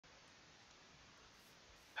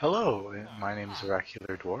Hello, my name is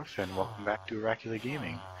Oracular Dwarf, and welcome back to Oracular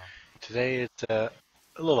Gaming. Today it's a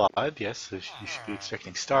little odd, yes, you should be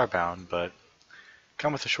expecting Starbound, but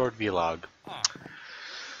come with a short vlog.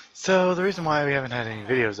 So the reason why we haven't had any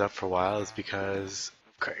videos up for a while is because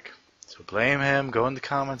of Craig. So blame him, go in the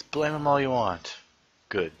comments, blame him all you want.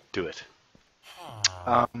 Good, do it.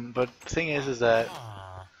 But the thing is that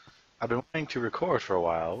I've been wanting to record for a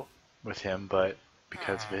while with him, but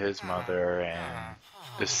because of his mother and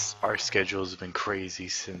our schedules have been crazy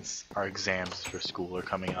since our exams for school are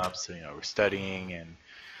coming up, so we're studying and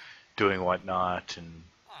doing whatnot and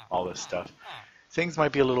all this stuff. Things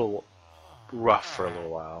might be a little rough for a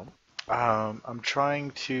little while. I'm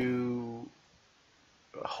trying to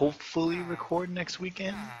hopefully record next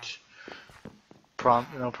weekend.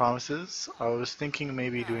 No promises. I was thinking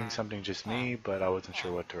maybe doing something just me, but I wasn't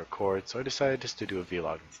sure what to record, so I decided just to do a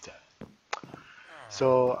vlog instead.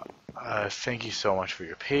 So, thank you so much for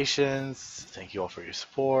your patience. Thank you all for your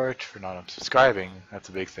support, for not unsubscribing. That's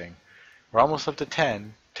a big thing. We're almost up to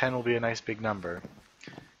 10. 10 will be a nice big number.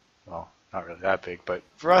 Well, not really that big, but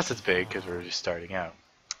for us it's big because we're just starting out.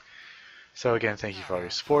 So again, thank you for all your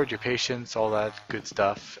support, your patience, all that good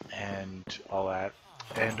stuff, and all that.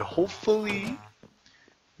 And hopefully,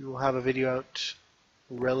 we will have a video out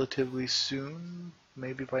relatively soon,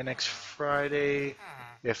 maybe by next Friday.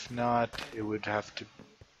 If not, it would have to,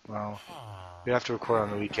 well, we'd have to record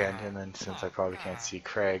on the weekend, and then since I probably can't see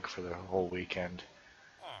Craig for the whole weekend,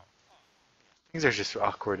 things are just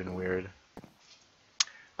awkward and weird.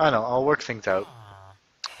 I don't know, I'll work things out.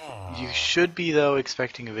 You should be, though,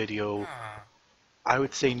 expecting a video, I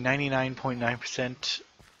would say 99.9%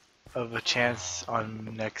 of a chance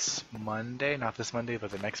on next Monday, not this Monday,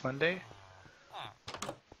 but the next Monday.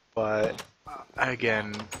 But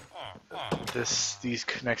again, these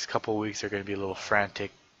next couple weeks are going to be a little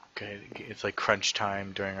frantic. It's like crunch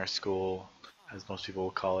time during our school, as most people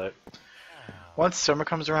will call it. Once summer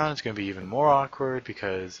comes around, it's going to be even more awkward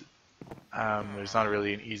because there's not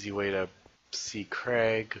really an easy way to see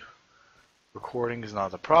Craig. Recording is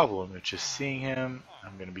not the problem. It's just seeing him.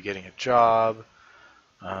 I'm going to be getting a job.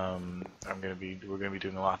 We're going to be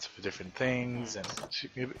doing lots of different things, and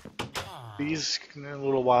these in a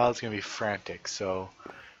little while it's going to be frantic. So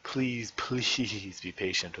please be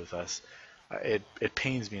patient with us. It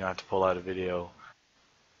pains me not to pull out a video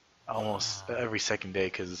almost every second day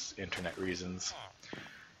because internet reasons.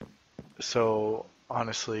 So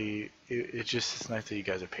honestly, it's nice that you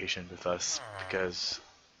guys are patient with us, because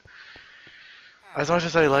as much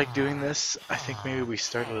as I like doing this, I think maybe we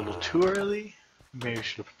started a little too early. Maybe we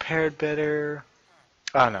should have prepared better.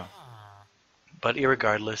 I don't know. But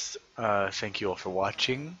irregardless, thank you all for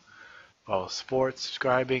watching, all support,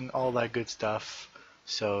 subscribing, all that good stuff.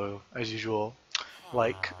 So, as usual,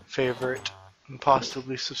 like, favorite, and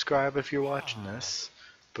possibly subscribe if you're watching this.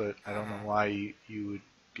 But I don't know why you would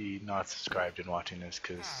be not subscribed and watching this,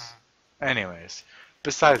 because... Anyways,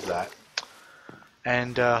 besides that,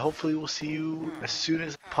 and hopefully we'll see you as soon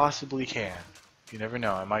as I possibly can. You never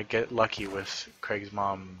know, I might get lucky with Craig's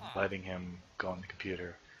mom letting him go on the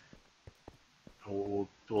computer. We'll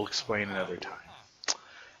explain another time.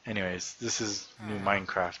 Anyways, this is new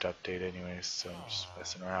Minecraft update anyways, so I'm just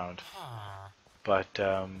messing around. But,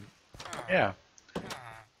 yeah.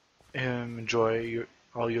 Enjoy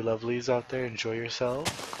all your lovelies out there, enjoy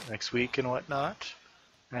yourself next week and whatnot.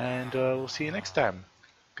 And we'll see you next time.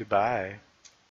 Goodbye.